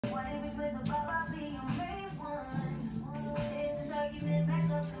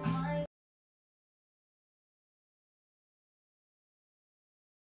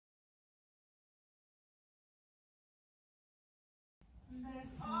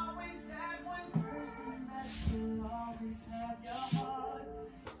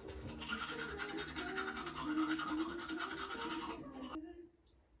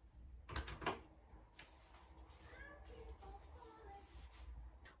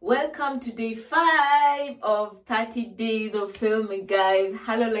Welcome to day 5 of 30 days of filming, guys.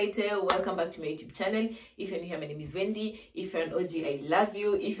 Hello later, welcome back to my YouTube channel. If you're new here, my name is Wendy. If you're an OG, I love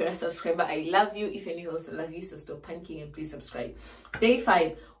you. If you're a subscriber, I love you. If you're new, I also love you. So stop panicking and please subscribe. Day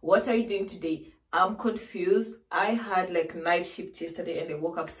 5, what are you doing today? I'm confused. I had like night shift yesterday and I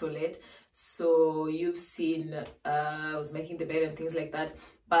woke up so late. So you've seen I was making the bed and things like that.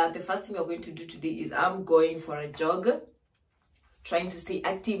 But the first thing we're going to do today is I'm going for a jog. Trying to stay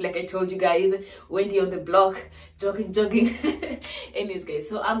active, like I told you guys. Wendy on the block, jogging. Anyways, guys,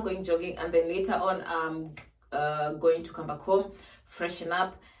 so I'm going jogging, and then later on I'm going to come back home, freshen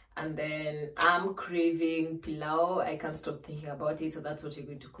up, and then I'm craving pilau. I can't stop thinking about it, so that's what we're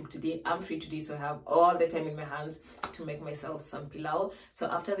going to cook today. I'm free today, so I have all the time in my hands to make myself some pilau. So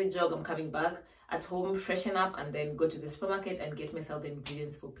after the jog, I'm coming back at home, freshen up, and then go to the supermarket and get myself the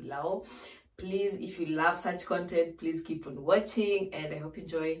ingredients for pilau. Please, if you love such content, please keep on watching, and I hope you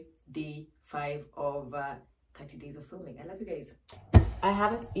enjoy day 5 of 30 days of filming. I love you guys. I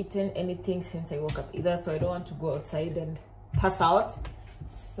haven't eaten anything since I woke up either, so I don't want to go outside and pass out.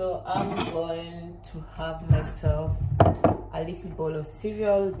 So I'm going to have myself a little bowl of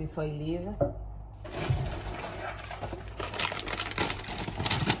cereal before I leave.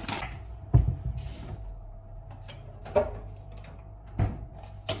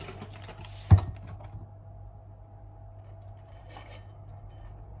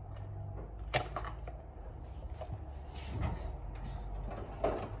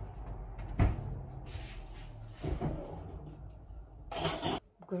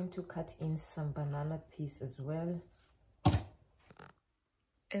 Going to cut in some banana peas as well,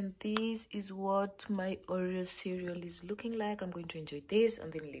 and this is what my Oreo cereal is looking like. I'm going to enjoy this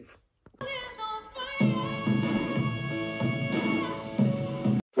and then leave.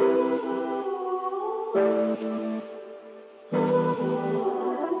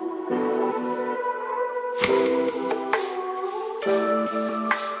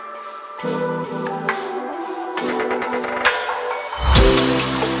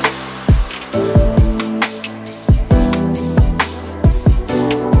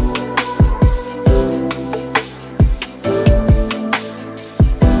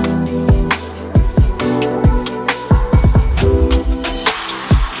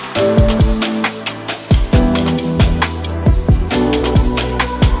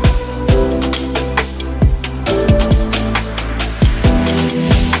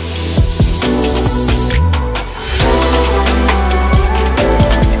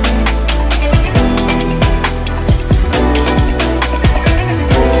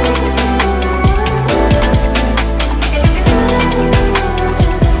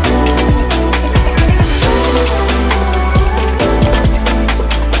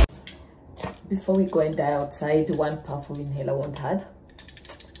 Before we go and die outside, one puff of inhaler won't hurt.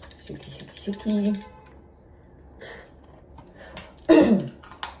 Shaky. Now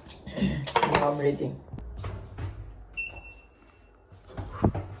I'm ready.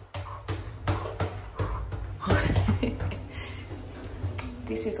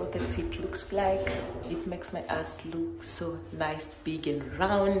 This is what the fit looks like. It makes my ass look so nice, big and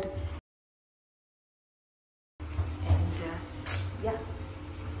round. And yeah.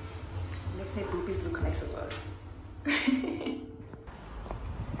 Makes my boobies look nice as well.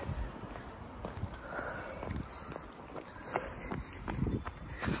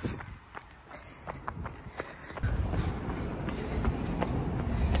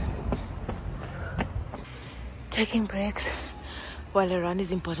 Taking breaks while I run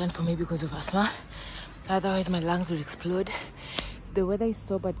is important for me because of asthma. Otherwise my lungs will explode. The weather is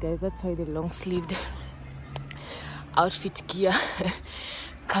so bad, guys. That's why the long-sleeved outfit gear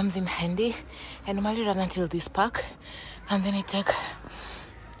comes in handy. I normally run until this park, and then I take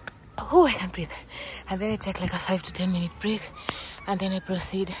I can't breathe, and then I take like a 5 to 10 minute break, and then I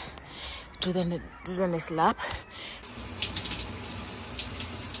proceed to the next lap.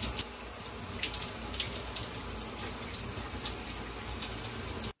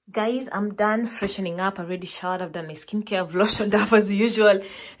 Guys, I'm done freshening up. I already showered. I've done my skincare. I've lotioned up as usual,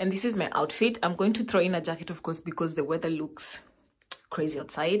 and this is my outfit. I'm going to throw in a jacket, of course, because the weather looks crazy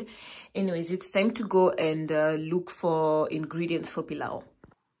outside. Anyways, it's time to go and look for ingredients for pilau.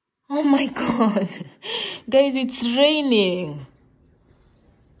 Oh my god, guys, it's raining.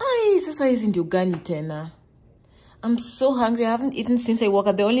 Ay, sasa isn't ugani tena. I'm so hungry. I haven't eaten since I woke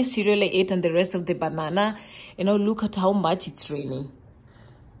up. The only cereal I ate and the rest of the banana. And now look at how much it's raining.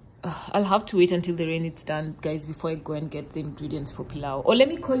 I'll have to wait until the rain is done, guys, before I go and get the ingredients for pilau. Or let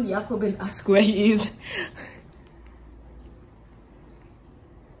me call Jacob and ask where he is.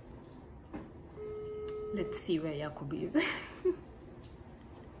 Let's see where Jacob is.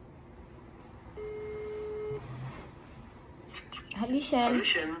 Hallöchen.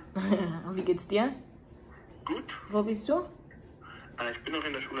 Hallöchen. Wie geht's dir? Gut. Wo bist du? Ich bin noch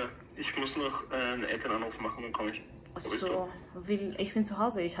in der Schule. Ich muss noch einen Elternanruf machen, dann komme ich. So, ich bin zu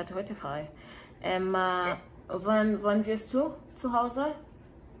Hause. Ich hatte heute frei. Wann wirst du zu Hause?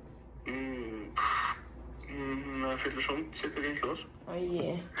 Eine Viertelstunde, circa gehe ich los. Oh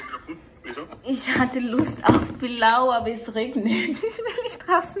je. Wieso? Ich hatte Lust auf Pilau, aber es regnet. Ich will nicht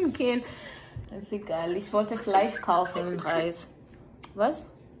draußen gehen. Ist egal. Ich wollte Fleisch kaufen und Reis. Was?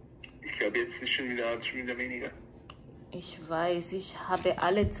 Ich glaube, jetzt ist schon wieder weniger. Ich weiß, ich habe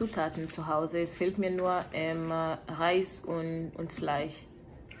alle Zutaten zu Hause. Es fehlt mir nur Reis und Fleisch.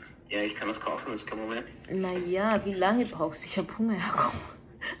 Ja, ich kann das kaufen, das ist kein Problem. Naja, wie lange brauchst du? Ich habe Hunger, ja, komm.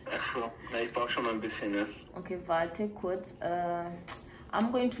 Ach so, na, ich brauche schon mal ein bisschen, ne? Okay, warte kurz.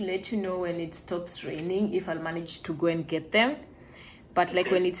 I'm going to let you know when it stops raining, if I'll manage to go and get them. But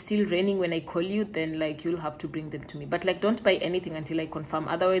like when it's still raining, when I call you, then like you'll have to bring them to me. But like don't buy anything until I confirm.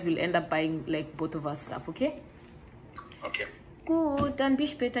 Otherwise, we'll end up buying like both of us stuff, okay? Okay. Gut, dann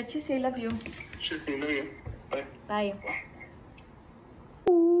bis später. Tschüss, I love you. Tschüss, I love you. Bye. Bye.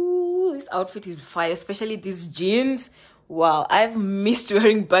 Ooh, this outfit is fire, especially these jeans. Wow, I've missed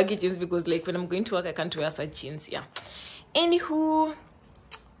wearing baggy jeans because like when I'm going to work, I can't wear such jeans. Yeah. Anywho,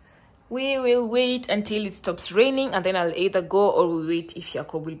 we will wait until it stops raining and then I'll either go or we'll wait if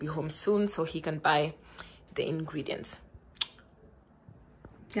Jacob will be home soon so he can buy the ingredients.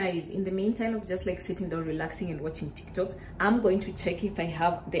 Guys, in the meantime of just like sitting down, relaxing and watching TikToks, I'm going to check if I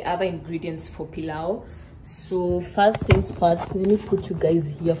have the other ingredients for pilau. So first things first, let me put you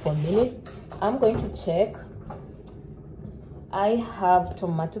guys here for a minute. I'm going to check. I have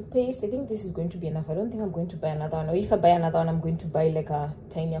tomato paste. I think this is going to be enough. I don't think I'm going to buy another one, or if I buy another one, I'm going to buy like a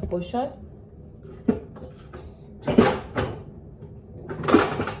tinier portion.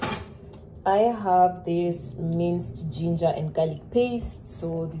 I have this minced ginger and garlic paste,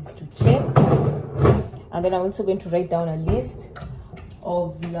 so these to check. And then I'm also going to write down a list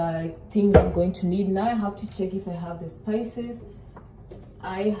of like things I'm going to need. Now I have to check if I have the spices.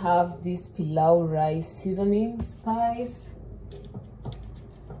 I have this pilau rice seasoning spice,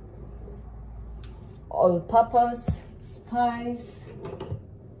 all-purpose spice,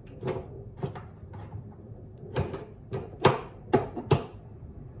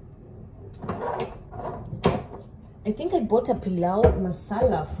 I think I bought a pilau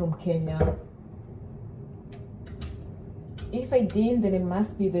masala from Kenya. If I didn't, then I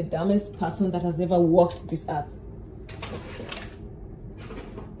must be the dumbest person that has ever walked this earth.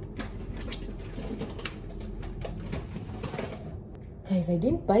 Guys, I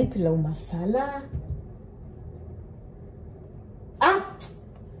didn't buy pilau masala.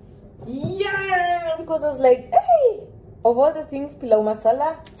 Yeah, because I was like, hey, of all the things, pilau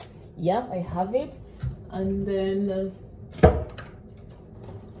masala, yeah, I have it. And then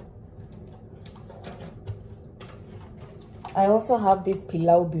I also have this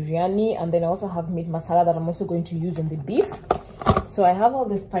pilau biryani, and then I also have meat masala that I'm also going to use on the beef. So I have all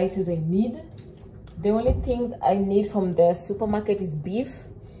the spices I need. The only things I need from the supermarket is beef.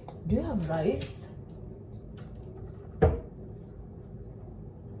 Do you have rice?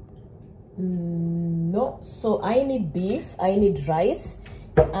 No. So I need beef, I need rice,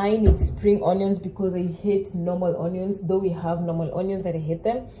 I need spring onions because I hate normal onions, though we have normal onions, but I hate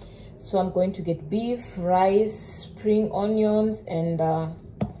them. So I'm going to get beef, rice, spring onions, and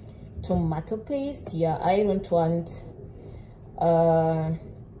tomato paste. Yeah, I don't want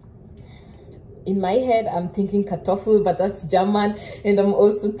in my head I'm thinking kartoffel, but that's German, and I'm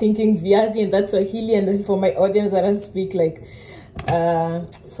also thinking viazi, and that's Swahili. And then for my audience that I speak like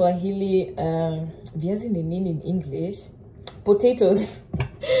Swahili, viazi ni nini in English? Potatoes.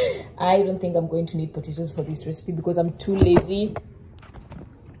 I don't think I'm going to need potatoes for this recipe because I'm too lazy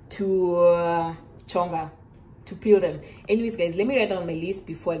to chonga, to peel them. Anyways, guys, let me write down my list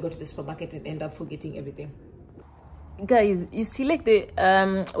before I go to the supermarket and end up forgetting everything. Guys, you see, like the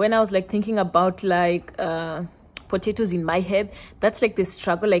when I was like thinking about like potatoes in my head, that's like the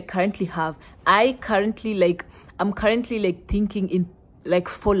struggle I currently have. I'm currently like thinking in like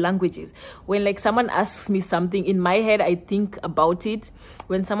 4 languages. When like someone asks me something in my head, I think about it.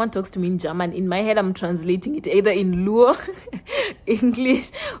 When someone talks to me in German, in my head I'm translating it either in Luo,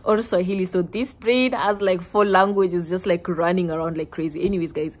 English, or Swahili. So this brain has like 4 languages just like running around like crazy.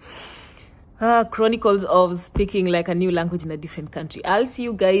 Anyways, guys, chronicles of speaking like a new language in a different country. I'll see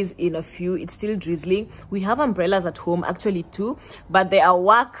you guys in a few. It's still drizzling. We have umbrellas at home, actually 2, but they are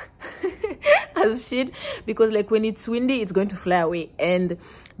whack as shit because like when it's windy, it's going to fly away. And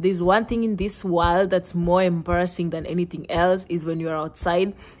there's one thing in this world that's more embarrassing than anything else, is when you're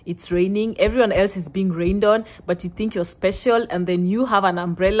outside, it's raining, everyone else is being rained on, but you think you're special, and then you have an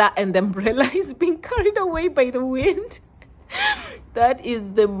umbrella and the umbrella is being carried away by the wind. That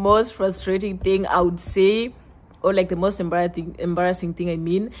is the most frustrating thing, I would say, or like the most embarrassing thing, I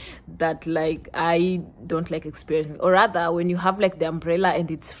mean, that like I don't like experiencing. Or rather, when you have like the umbrella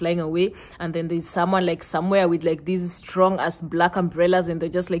and it's flying away, and then there's someone like somewhere with like these strong as black umbrellas, and they're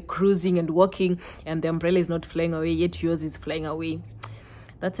just like cruising and walking, and the umbrella is not flying away, yet yours is flying away.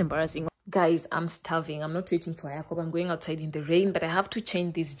 That's embarrassing. Guys, I'm starving. I'm not waiting for Jacob. I'm going outside in the rain, but I have to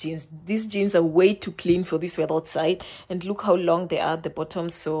change these jeans. These jeans are way too clean for this weather outside, and look how long they are at the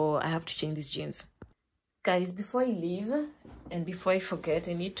bottom, so I have to change these jeans. Guys, before I leave and before I forget,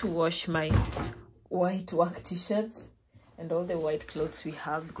 I need to wash my white work t-shirts and all the white clothes we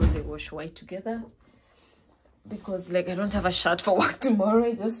have, because I wash white together, because like I don't have a shirt for work tomorrow,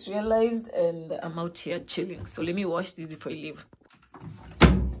 I just realized, and I'm out here chilling. So let me wash these before I leave.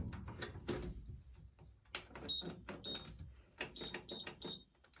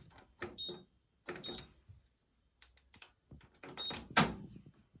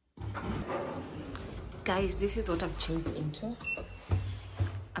 Guys, this is what I've changed into.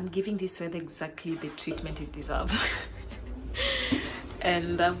 I'm giving this weather exactly the treatment it deserves.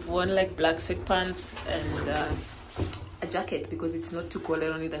 And I've worn like black sweatpants and a jacket because it's not too cold. I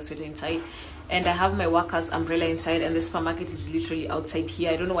don't need a sweater inside. And I have my worker's umbrella inside, and the supermarket is literally outside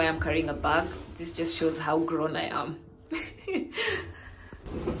here. I don't know why I'm carrying a bag. This just shows how grown I am.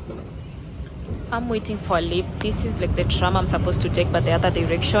 I'm waiting for a lift. This is like the tram I'm supposed to take, but the other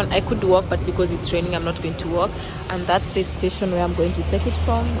direction. I could walk, but because it's raining, I'm not going to walk. And that's the station where I'm going to take it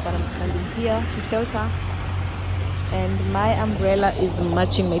from. But I'm standing here to shelter, and my umbrella is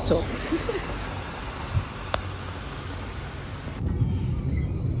matching my top.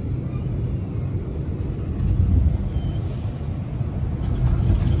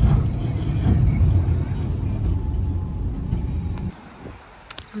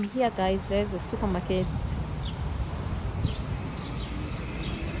 I'm here, guys. There's a supermarket.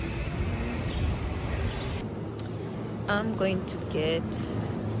 I'm going to get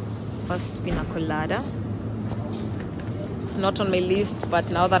first pina colada. It's not on my list,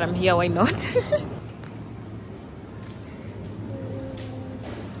 but now that I'm here, why not?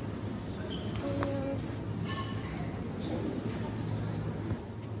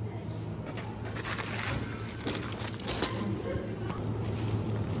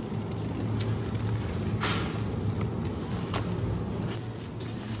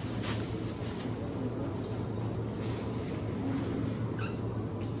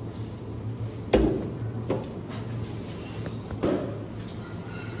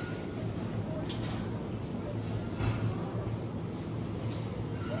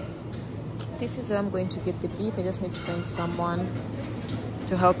 This is where I'm going to get the beef. I just need to find someone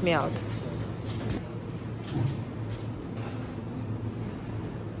to help me out.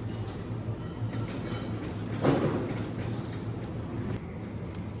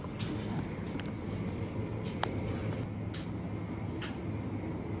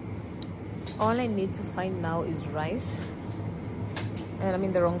 All I need to find now is rice, and I'm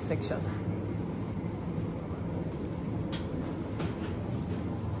in the wrong section.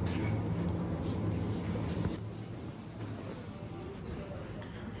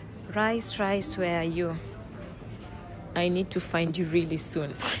 Rice, where are you? I need to find you really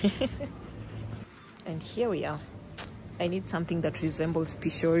soon. And here we are. I need something that resembles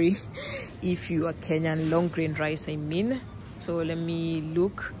pishori. If you are Kenyan, long grain rice, I mean. So let me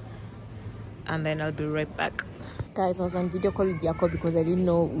look, and then I'll be right back. Guys, I was on video call with Jacob because I didn't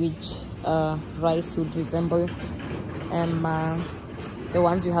know which rice would resemble the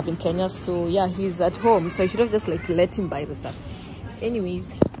ones we have in Kenya. So yeah, he's at home, so I should have just like let him buy the stuff.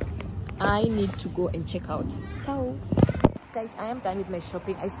 Anyways, I need to go and check out. Ciao. Guys, I am done with my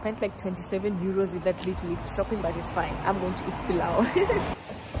shopping. I spent like 27 euros with that little shopping, but it's fine. I'm going to eat pilau.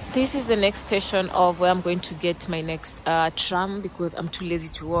 This is the next station of where I'm going to get my next tram, because I'm too lazy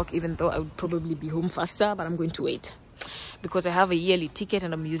to walk, even though I would probably be home faster, but I'm going to wait because I have a yearly ticket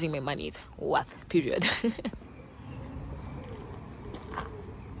and I'm using my money's worth, period.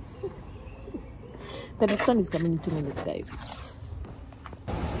 The next one is coming in 2 minutes, guys.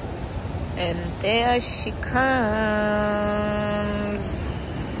 And there she comes.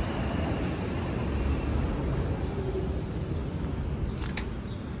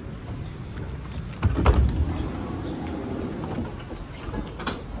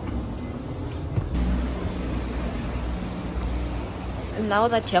 Now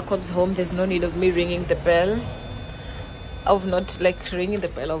that Jacob's home, there's no need of me ringing the bell. of not like ringing the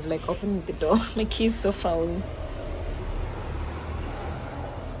bell, of like opening the door. My key is so foul.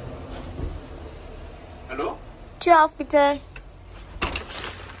 Hallo? Tür auf, bitte.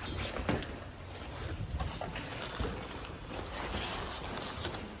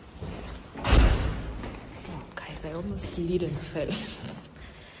 Oh, guys, I almost slid and fell.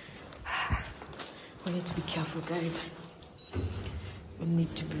 We need to be careful, guys. We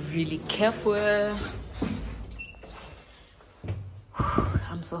need to be really careful.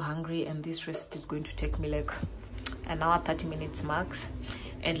 I'm so hungry, and this recipe is going to take me like an hour 30 minutes max.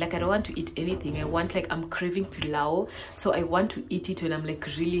 And like I don't want to eat anything. I want, like, I'm craving pilau, so I want to eat it when I'm like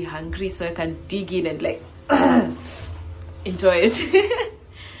really hungry, so I can dig in and like enjoy it.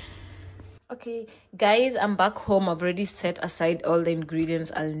 Okay guys, I'm back home. I've already set aside all the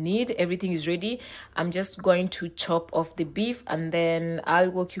ingredients I'll need. Everything is ready. I'm just going to chop off the beef, and then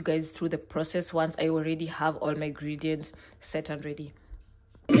I'll walk you guys through the process once I already have all my ingredients set and ready.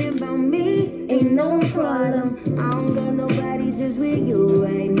 About me ain't no problem. I don't got nobody just with you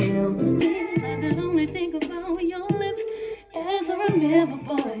right now. I can only think about your lips as I remember,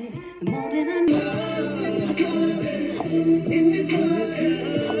 boy, the moment I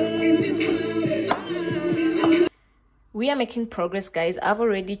We are making progress, guys. I've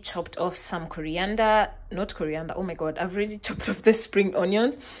already chopped off some not coriander, oh my god, I've already chopped off the spring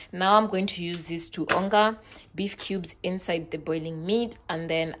onions. Now I'm going to use these to onga beef cubes inside the boiling meat, and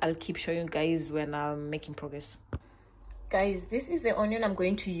then I'll keep showing you guys when I'm making progress. Guys, this is the onion I'm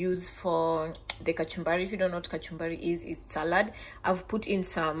going to use for the kachumbari. If you don't know what kachumbari is, it's salad. I've put in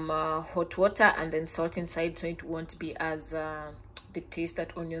some hot water and then salt inside, so it won't be as the taste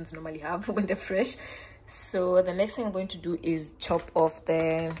that onions normally have when they're fresh. So the next thing I'm going to do is chop off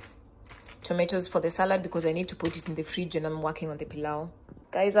the tomatoes for the salad, because I need to put it in the fridge when I'm working on the pilau.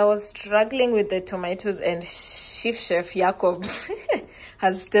 Guys, I was struggling with the tomatoes, and Chef Jacob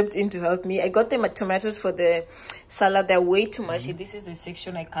has stepped in to help me. I got the tomatoes for the salad. They're way too mushy. This is the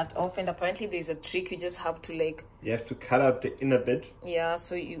section I cut off, and apparently there's a trick. You just have to like... You have to cut out the inner bit. Yeah,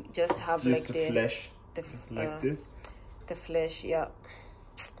 so you just have Use like the flesh. Like this. The flesh, yeah.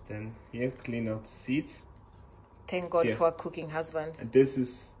 Then here, clean out the seeds. Thank God for a cooking husband. And this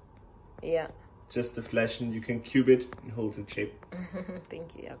is Yeah. just the flesh, and you can cube it and hold its shape.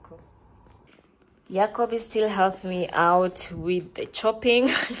 Thank you, Jacob. Jacob is still helping me out with the chopping.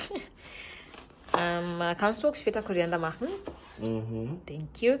 Kannst du auch später Koriander machen?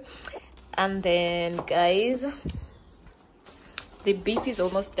 Thank you. And then, guys, the beef is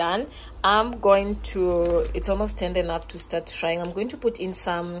almost done. It's almost tender enough to start frying. I'm going to put in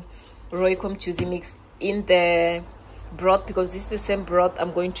some Royco mchuzi mix in the broth, because this is the same broth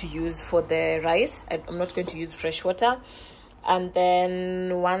I'm going to use for the rice. I'm not going to use fresh water. And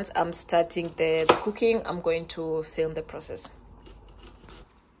then once I'm starting the cooking, I'm going to film the process.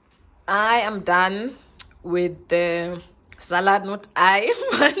 I am done with the salad. Not I,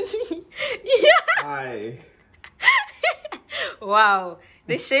 but yeah. Hi. Wow,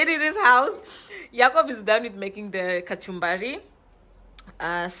 the shade in this house. Jacob is done with making the kachumbari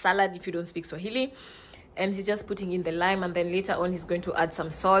salad, if you don't speak Swahili. And he's just putting in the lime, and then later on he's going to add some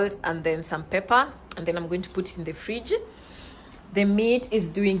salt and then some pepper, and then I'm going to put it in the fridge. The meat is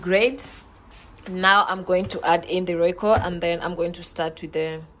doing great. Now I'm going to add in the Royco, and then I'm going to start with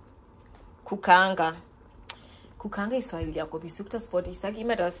the kukanga. Kukanga is Swahili, Jacob. Ich suche das Wort. Ich sage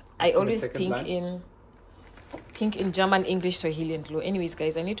immer das. I always think in German, English, Swahili, and Luo. Anyways,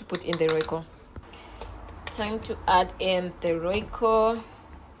 guys, I need to put in the Royco. Time to add in the Royco.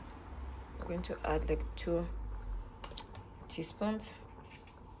 I'm going to add like 2 teaspoons.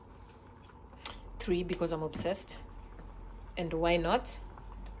 3 because I'm obsessed. And why not?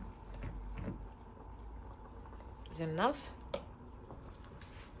 Is enough.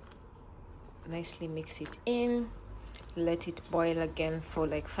 Nicely mix it in. Let it boil again for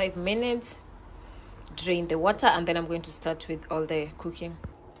like 5 minutes. Drain the water, and then I'm going to start with all the cooking.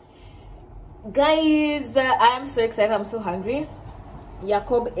 Guys, I am so excited. I'm so hungry.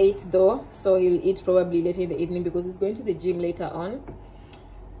 Jacob ate though, so he'll eat probably later in the evening because he's going to the gym later on.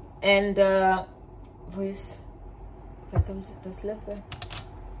 And voice just left there.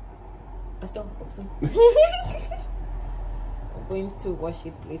 I saw I'm going to wash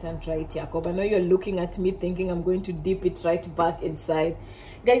it later and try it, Jacob. I know you're looking at me thinking I'm going to dip it right back inside.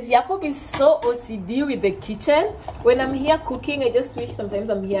 Guys, Jacob is so OCD with the kitchen. When I'm here cooking, I just wish sometimes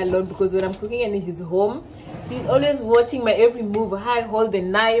I'm here alone, because when I'm cooking and he's home, He's always watching my every move, how I hold the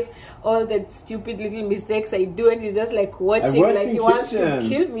knife, all the stupid little mistakes I do, and he's just like watching, like he wants to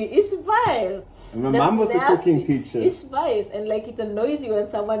kill me. It's vile. My mom was a cooking teacher. It's vice, and like it annoys you when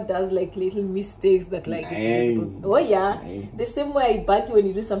someone does like little mistakes that like it's visible. Oh yeah, the same way I bug you when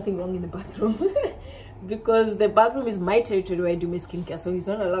you do something wrong in the bathroom. Because the bathroom is my territory where I do my skincare, so he's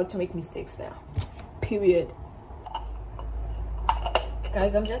not allowed to make mistakes there. Period.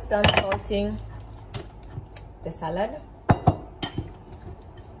 Guys, I'm just done salting the salad.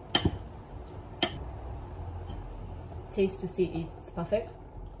 Taste to see it's perfect.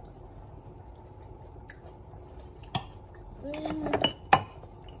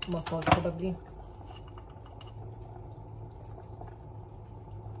 More salt probably.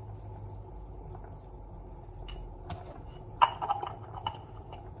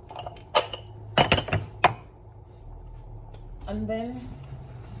 And then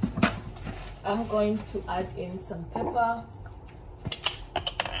I'm going to add in some pepper.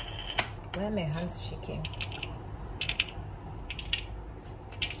 Why are my hands shaking?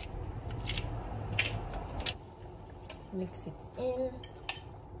 Mix it in.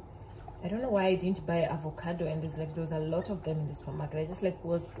 I don't know why I didn't buy avocado, and there's like a lot of them in the supermarket. I just like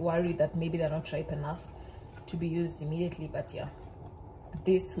was worried that maybe they're not ripe enough to be used immediately, but yeah,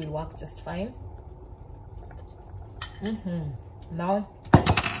 this will work just fine. Now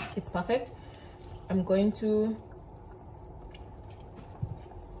it's perfect. I'm going to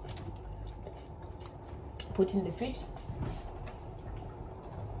put in the fridge.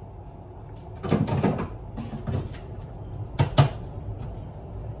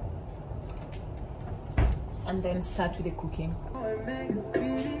 And then start with the cooking.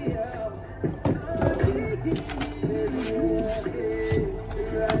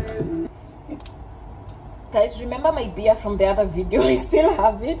 Guys, remember my beer from the other video? I still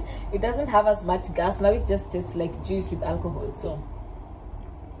have it. It doesn't have as much gas now. It just tastes like juice with alcohol. So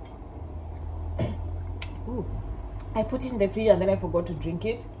ooh, I put it in the fridge and then I forgot to drink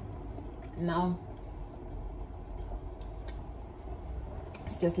it. Now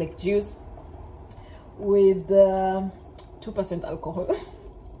it's just like juice with 2% alcohol.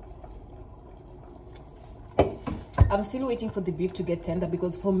 I'm still waiting for the beef to get tender,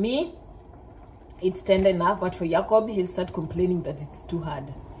 because for me it's tender enough, but for Jacob he'll start complaining that it's too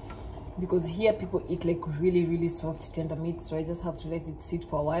hard, because here people eat like really soft tender meat. So I just have to let it sit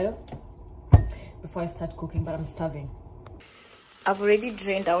for a while before I start cooking, but I'm starving. I've already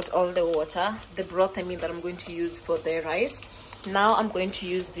drained out all the water, the broth I mean, that I'm going to use for the rice. Now I'm going to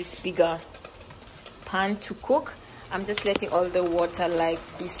use this bigger pan to cook. I'm just letting all the water like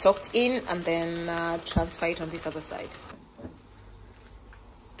be soaked in and then transfer it on this other side.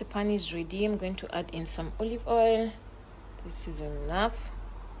 The pan is ready. I'm going to add in some olive oil. This is enough.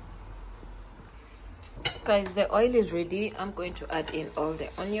 Guys, the oil is ready. I'm going to add in all the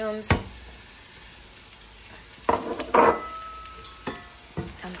onions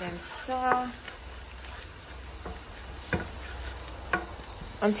and then stir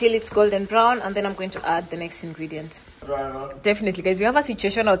until it's golden brown, and then I'm going to add the next ingredient. Definitely, guys, you have a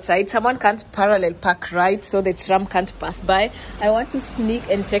situation outside. Someone can't parallel park right, so the tram can't pass by. I want to sneak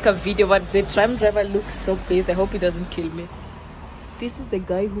and take a video, but the tram driver looks so pissed. I hope he doesn't kill me. This is the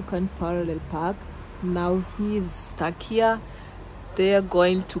guy who can't parallel park. Now he is stuck here. They're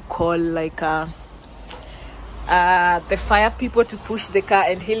going to call like the fire people to push the car,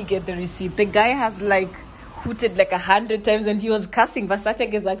 and he'll get the receipt. The guy has like hooted like 100 times, and he was cussing. Was hat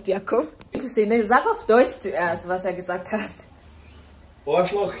gesagt, Jakob? To say, ne, sag auf Deutsch zuerst, was gesagt hast.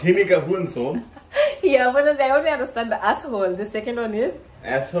 Arschloch, hinniger Hurensohn. Yeah, but I only understand the asshole. The second one is?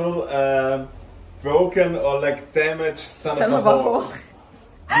 Asshole, broken or like damaged son of a whore.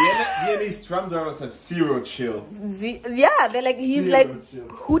 Viennese tram drivers have zero chill. Yeah, they're like, he's zero like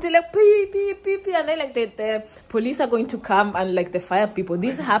hooting like pee, and then like the police are going to come, and like the fire people.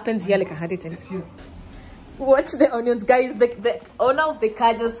 This happens here like 100 times. Watch the onions, guys. The owner of the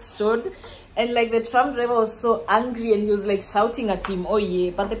car just showed, and like the tram driver was so angry, and he was like shouting at him, oh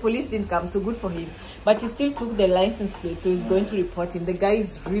yeah, but the police didn't come, so good for him. But he still took the license plate, so he's going to report him. The guy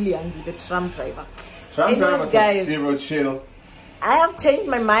is really angry, the tram driver. Tram drivers have zero chill. I have changed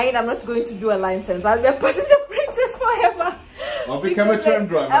my mind. I'm not going to do a license. I'll be a passenger princess forever. I'll become a tram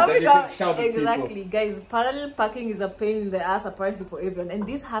driver, then you can shout at people. Exactly, guys. Parallel parking is a pain in the ass apparently for everyone, and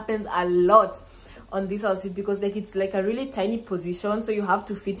this happens a lot on this house because like it's like a really tiny position, so you have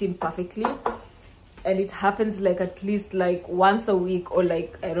to fit in perfectly, and it happens like at least like once a week, or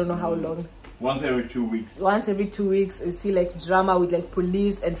like I don't know how long. Once every 2 weeks. Once every 2 weeks, you see like drama with like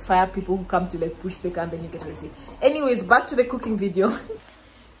police and fire people who come to like push the car, and then you get a receipt. Anyways, back to the cooking video.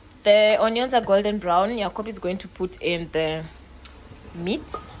 The onions are golden brown. Jacob is going to put in the meat,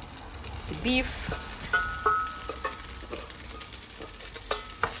 the beef,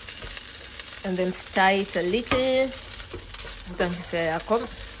 and then stir it a little.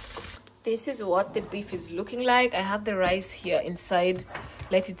 This is what the beef is looking like. I have the rice here inside.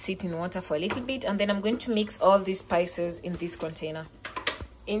 Let it sit in water for a little bit, and then I'm going to mix all these spices in this container.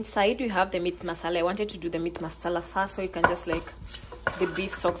 Inside we have the meat masala. I wanted to do the meat masala first so you can just like the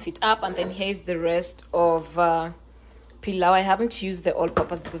beef soaks it up, and then here's the rest of pilau. I haven't used the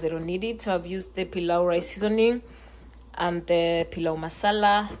all-purpose because I don't need it, so I've used the pilau rice seasoning and the pilau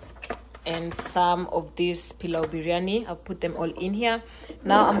masala and some of this pilau biryani. I'll put them all in here.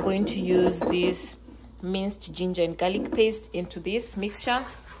 Now I'm going to use this minced ginger and garlic paste into this mixture,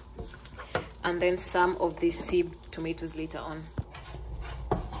 and then some of these sieved tomatoes later on.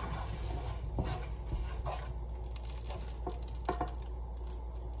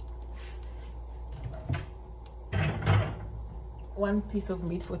 One piece of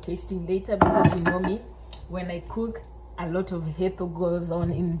meat for tasting later, because you know me, when I cook, a lot of heto goes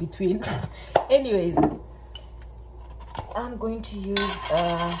on in between. Anyways, I'm going to use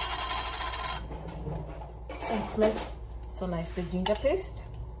and slice so nice the ginger paste.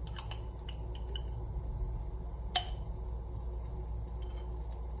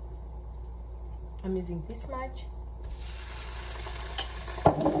 I'm using this much.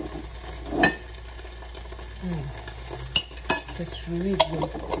 Just really good.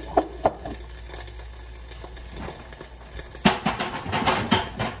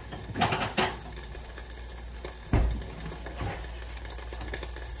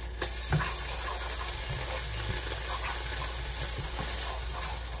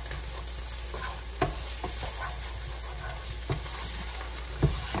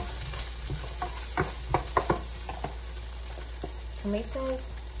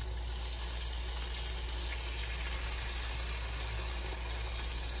 Tomatoes,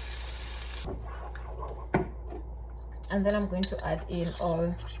 and then I'm going to add in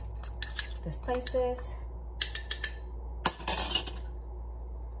all the spices.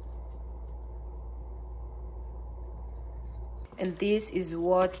 And this is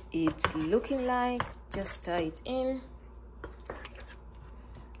what it's looking like. Just stir it in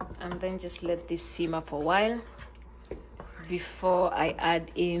and then just let this simmer for a while before I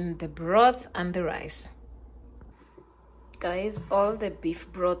add in the broth and the rice. Guys, all the beef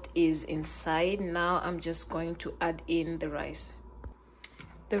broth is inside. Now I'm just going to add in the rice.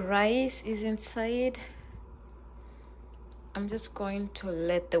 The rice is inside. I'm just going to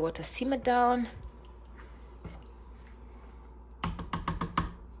let the water simmer down.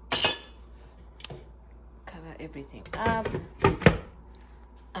 Cover everything up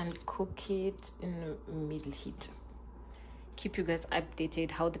and cook it in middle heat. Keep you guys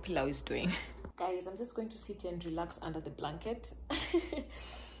updated how the pilau is doing. Guys, I'm just going to sit and relax under the blanket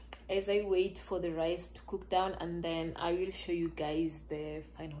as I wait for the rice to cook down, and then I will show you guys the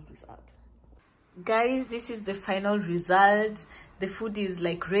final result. Guys, this is the final result. The food is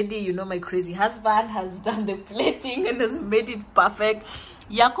like ready. You know, my crazy husband has done the plating and has made it perfect.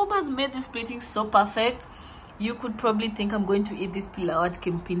 Jacob has made this plating so perfect. You could probably think I'm going to eat this pilau at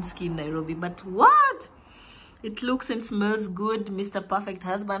Kempinski in Nairobi, but what? It looks and smells good. Mr. Perfect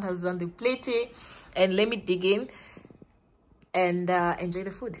Husband has done the plating, and let me dig in and enjoy the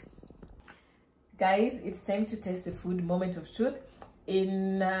food. Guys, it's time to taste the food. Moment of truth.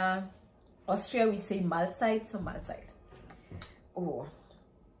 In Austria, we say Mahlzeit, so Mahlzeit. Oh,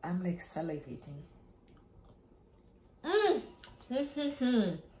 I'm like salivating.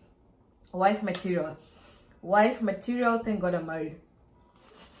 Wife material. Wife material, thank God I'm married.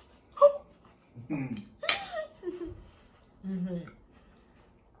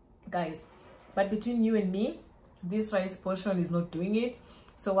 Guys, but between you and me, this rice portion is not doing it.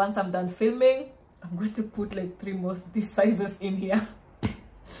 So once I'm done filming, I'm going to put like 3 more these sizes in here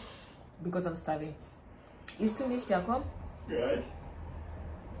because I'm starving. Is too much, Jacob? Yeah.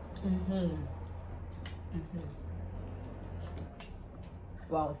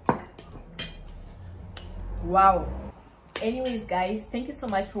 Wow. Wow. Anyways, guys, thank you so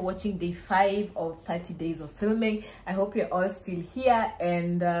much for watching day 5 of 30 days of filming. I hope you're all still here,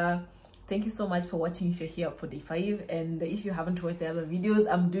 and thank you so much for watching if you're here for day 5. And if you haven't watched the other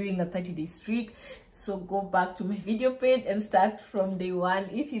videos, I'm doing a 30-day streak, so go back to my video page and start from day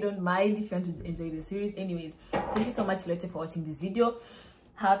 1 if you don't mind, if you want to enjoy the series. Anyways, thank you so much, Lotte, for watching this video.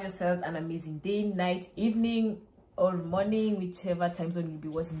 Have yourselves an amazing day, night, evening, or morning, whichever time zone you'll be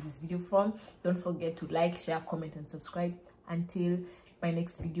watching this video from. Don't forget to like, share, comment, and subscribe. Until my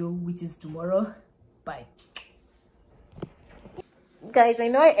next video, which is tomorrow. Bye. Guys, I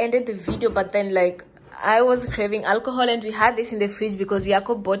know I ended the video, but then like I was craving alcohol and we had this in the fridge because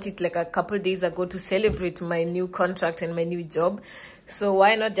Jacob bought it like a couple days ago to celebrate my new contract and my new job. So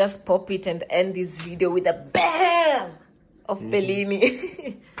why not just pop it and end this video with a bam of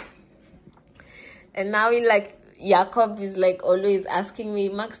Bellini. And now Jacob is like always asking me,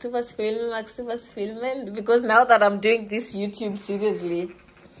 Max, du was filmen? Because now that I'm doing this YouTube seriously.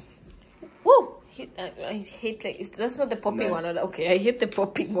 Whoa! I hate that's not the popping one. Okay, I hate the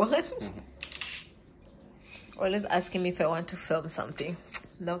popping one. Always asking me if I want to film something.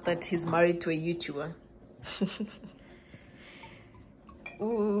 Now that he's married to a YouTuber.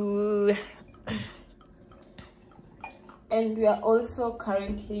 Ooh. And we are also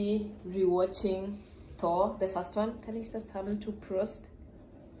currently rewatching Thor, the first one. Kann ich das haben zu Prost?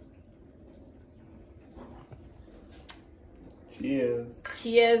 Cheers.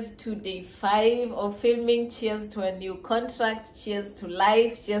 Cheers to day 5 of filming. Cheers to a new contract. Cheers to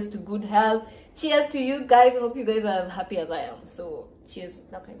life. Cheers to good health. Cheers to you guys. I hope you guys are as happy as I am. So, cheers.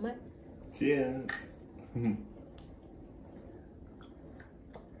 Cheers.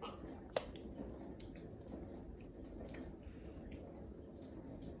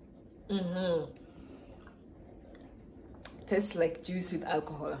 Tastes like juice with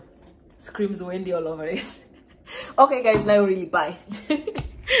alcohol. Screams Wendy all over it. Okay guys, now really bye.